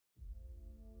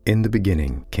In the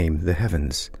beginning came the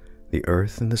heavens, the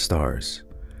earth and the stars,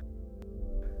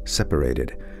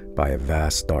 separated by a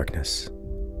vast darkness.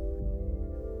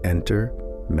 Enter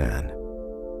man.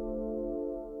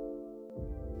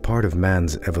 Part of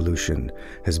man's evolution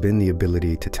has been the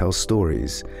ability to tell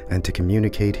stories and to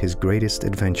communicate his greatest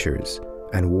adventures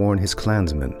and warn his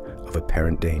clansmen of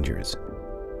apparent dangers.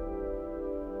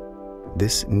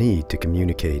 This need to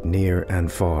communicate near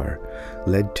and far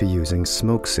led to using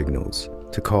smoke signals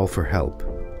to call for help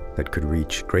that could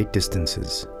reach great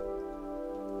distances.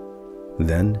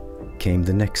 Then came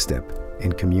the next step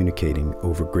in communicating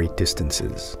over great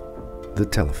distances, the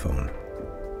telephone.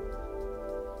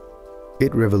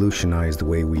 It revolutionized the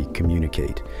way we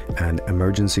communicate, and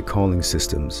emergency calling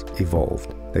systems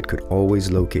evolved that could always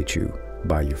locate you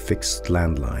by your fixed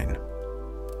landline.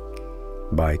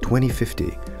 By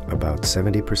 2050, about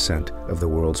 70% of the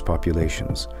world's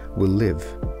populations will live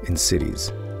in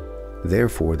cities.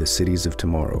 Therefore, the cities of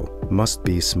tomorrow must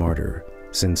be smarter,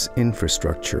 since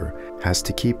infrastructure has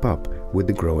to keep up with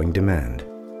the growing demand,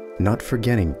 not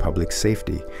forgetting public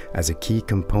safety as a key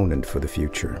component for the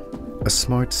future. A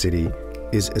smart city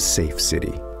is a safe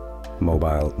city.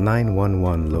 Mobile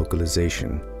 911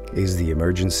 localization is the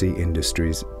emergency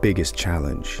industry's biggest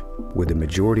challenge, with the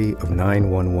majority of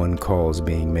 911 calls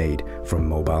being made from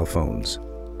mobile phones.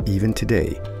 Even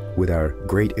today, with our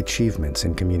great achievements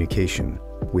in communication,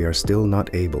 we are still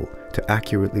not able to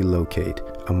accurately locate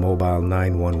a mobile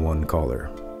 911 caller.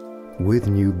 With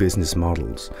new business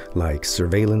models like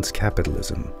surveillance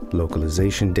capitalism,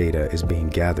 localization data is being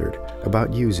gathered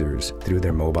about users through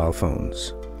their mobile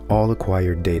phones. All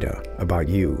acquired data about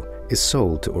you is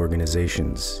sold to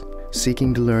organizations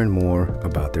seeking to learn more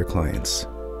about their clients.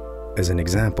 As an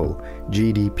example,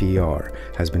 GDPR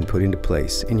has been put into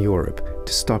place in Europe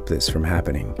to stop this from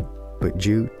happening, but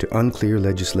due to unclear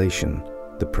legislation,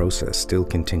 the process still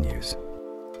continues.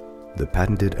 The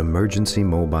patented Emergency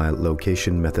Mobile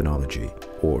Location Methodology,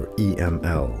 or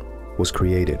EML, was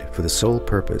created for the sole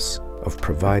purpose of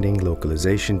providing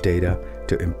localization data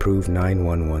to improve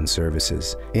 911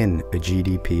 services in a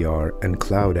GDPR and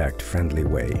Cloud Act friendly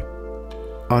way.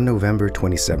 On November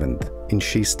 27th, in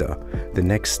Kista, the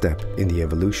next step in the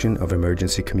evolution of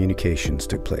emergency communications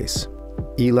took place.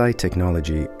 ELi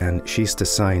Technology and Kista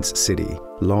Science City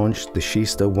launched the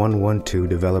Kista 112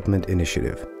 Development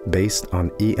Initiative based on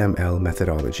EML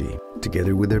methodology.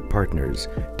 Together with their partners,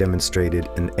 demonstrated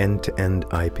an end-to-end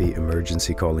IP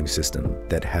emergency calling system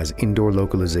that has indoor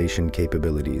localization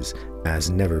capabilities as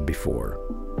never before.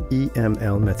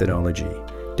 EML methodology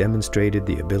demonstrated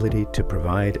the ability to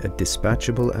provide a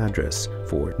dispatchable address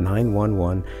for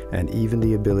 911 and even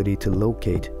the ability to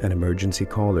locate an emergency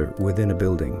caller within a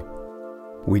building.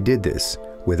 We did this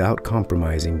without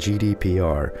compromising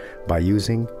GDPR by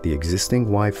using the existing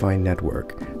Wi-Fi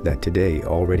network that today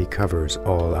already covers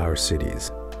all our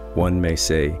cities. One may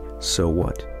say, so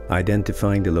what?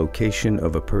 Identifying the location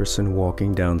of a person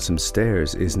walking down some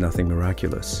stairs is nothing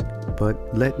miraculous. But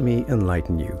let me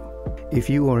enlighten you. If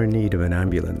you are in need of an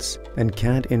ambulance and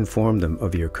can't inform them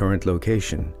of your current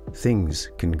location,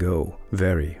 things can go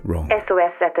very wrong.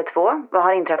 SOS 112, vad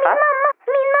har inträffat?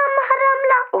 Min mamma har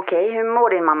ramlat. Okej, hur mår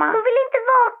din mamma? Hon vill inte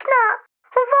vakna.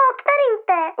 Hon vaknar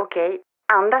inte. Okej,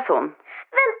 andas hon?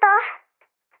 Vänta.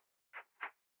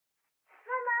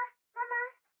 Mamma.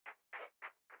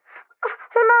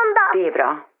 Hon andas. Det är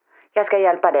bra. Jag ska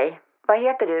hjälpa dig. Vad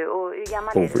heter du och hur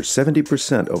gammal är du? Over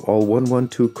 70% of all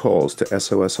 112 calls to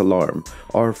SOS alarm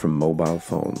are from mobile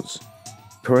phones.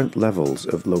 Current levels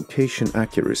of location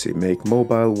accuracy make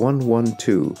mobile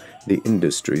 112 the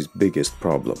industry's biggest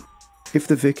problem. If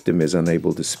the victim is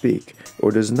unable to speak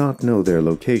or does not know their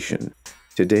location,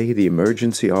 today the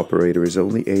emergency operator is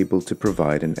only able to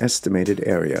provide an estimated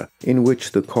area in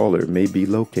which the caller may be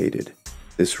located.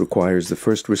 This requires the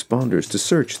first responders to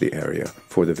search the area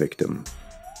for the victim.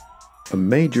 A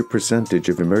major percentage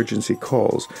of emergency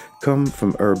calls come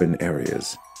from urban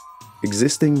areas.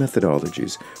 Existing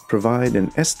methodologies provide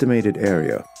an estimated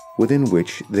area within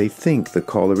which they think the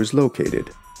caller is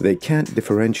located. They can't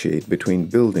differentiate between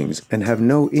buildings and have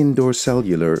no indoor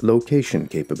cellular location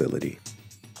capability.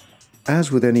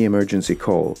 As with any emergency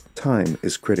call, time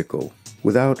is critical.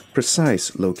 Without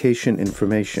precise location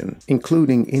information,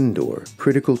 including indoor,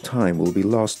 critical time will be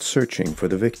lost searching for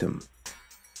the victim.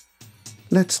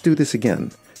 Let's do this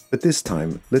again, but this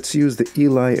time let's use the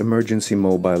ELi Emergency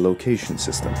Mobile Location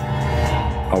System.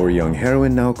 Our young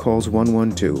heroine now calls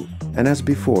 112 and as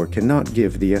before cannot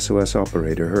give the SOS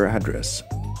operator her address.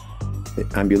 The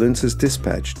ambulance is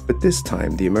dispatched, but this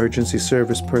time the emergency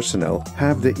service personnel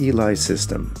have the ELi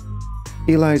system.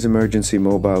 ELi's emergency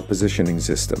mobile positioning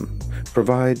system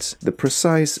provides the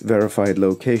precise verified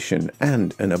location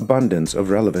and an abundance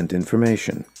of relevant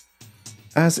information.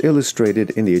 As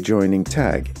illustrated in the adjoining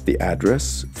tag, the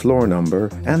address, floor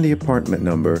number, and the apartment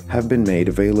number have been made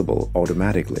available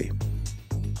automatically.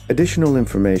 Additional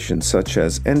information such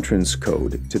as entrance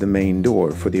code to the main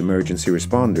door for the emergency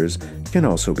responders can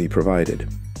also be provided.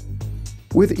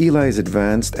 With ELi's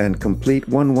advanced and complete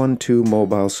 112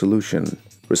 mobile solution,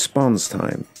 response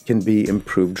time can be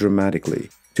improved dramatically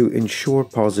to ensure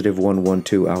positive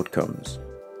 112 outcomes.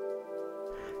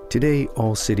 Today,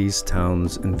 all cities,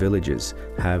 towns, and villages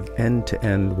have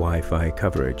end-to-end Wi-Fi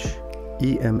coverage.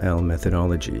 EML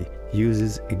methodology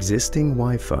uses existing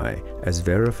Wi-Fi as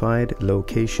verified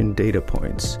location data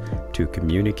points to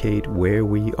communicate where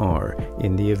we are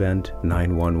in the event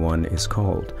 911 is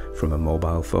called from a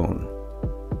mobile phone.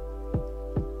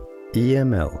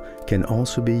 EML can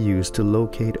also be used to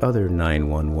locate other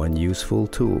 911 useful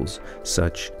tools,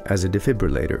 such as a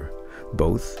defibrillator.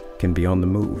 Both can be on the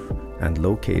move, and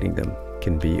locating them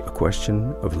can be a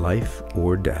question of life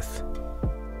or death.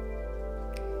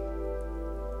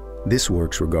 This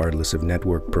works regardless of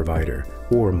network provider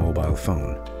or mobile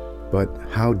phone. But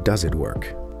how does it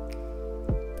work?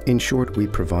 In short, we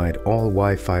provide all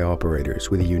Wi-Fi operators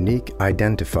with a unique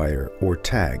identifier or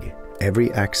tag.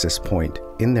 Every access point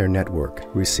in their network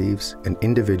receives an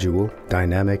individual,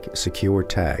 dynamic, secure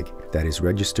tag that is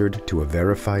registered to a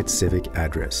verified civic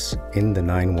address in the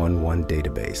 911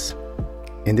 database.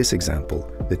 In this example,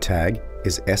 the tag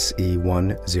is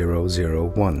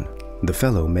SE1001. The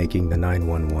fellow making the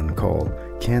 911 call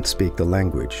can't speak the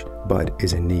language, but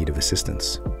is in need of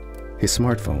assistance. His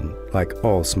smartphone, like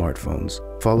all smartphones,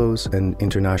 follows an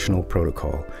international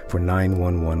protocol for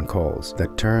 911 calls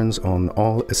that turns on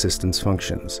all assistance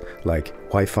functions like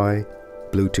Wi-Fi,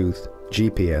 Bluetooth,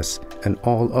 GPS, and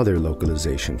all other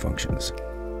localization functions.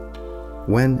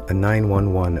 When a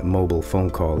 911 mobile phone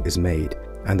call is made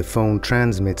and the phone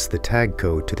transmits the tag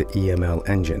code to the EML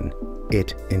engine,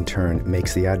 it in turn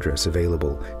makes the address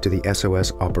available to the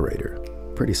SOS operator.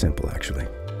 Pretty simple, actually.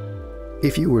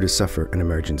 If you were to suffer an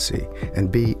emergency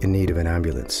and be in need of an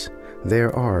ambulance,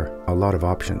 there are a lot of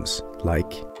options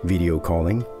like video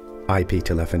calling, IP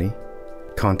telephony,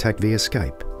 contact via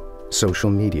Skype,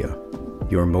 social media,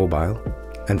 your mobile,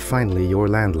 and finally your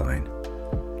landline.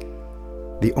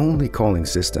 The only calling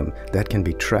system that can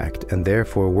be tracked and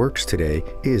therefore works today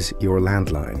is your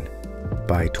landline.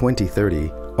 By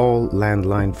 2030, all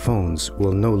landline phones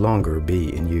will no longer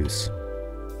be in use.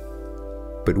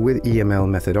 But with EML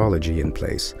methodology in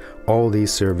place, all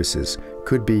these services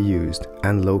could be used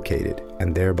and located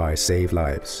and thereby save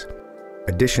lives.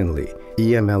 Additionally,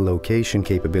 EML location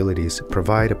capabilities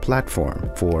provide a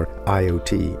platform for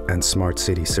IoT and smart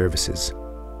city services.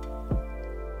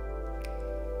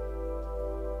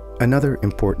 Another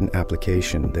important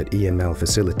application that EML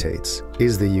facilitates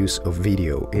is the use of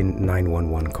video in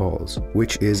 911 calls,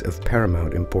 which is of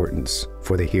paramount importance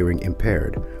for the hearing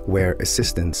impaired, where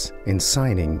assistance in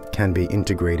signing can be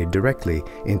integrated directly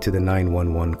into the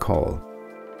 911 call.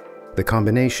 The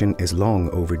combination is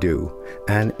long overdue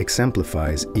and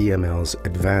exemplifies EML's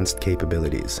advanced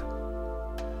capabilities.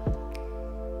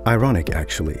 Ironic,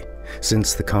 actually,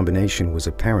 since the combination was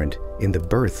apparent in the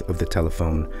birth of the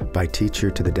telephone by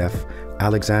teacher to the deaf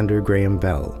Alexander Graham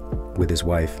Bell with his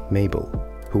wife Mabel,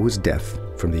 who was deaf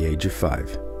from the age of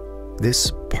 5.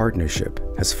 This partnership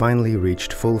has finally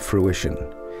reached full fruition.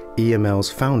 EML's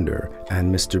founder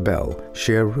and Mr. Bell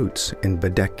share roots in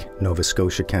Baddeck, Nova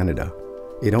Scotia, Canada.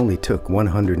 It only took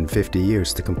 150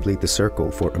 years to complete the circle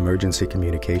for emergency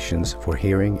communications for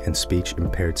hearing and speech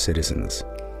impaired citizens.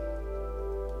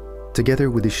 Together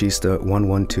with the Kista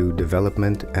 112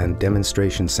 Development and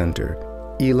Demonstration Center,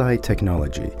 ELi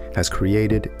Technology has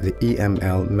created the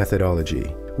EML methodology,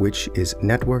 which is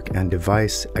network and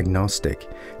device agnostic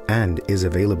and is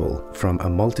available from a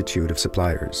multitude of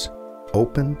suppliers,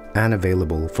 open and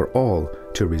available for all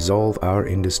to resolve our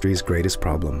industry's greatest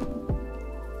problem.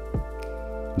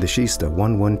 The Kista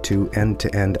 112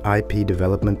 end-to-end IP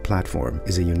development platform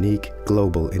is a unique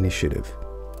global initiative.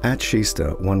 At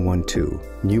Kista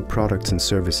 112, new products and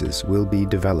services will be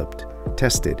developed,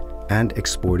 tested, and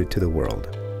exported to the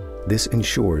world. This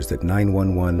ensures that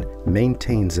 911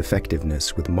 maintains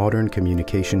effectiveness with modern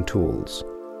communication tools.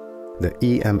 The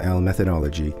EML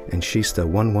methodology and Kista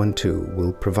 112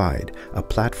 will provide a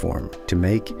platform to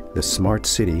make the smart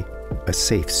city a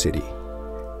safe city.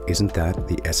 Isn't that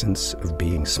the essence of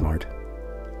being smart?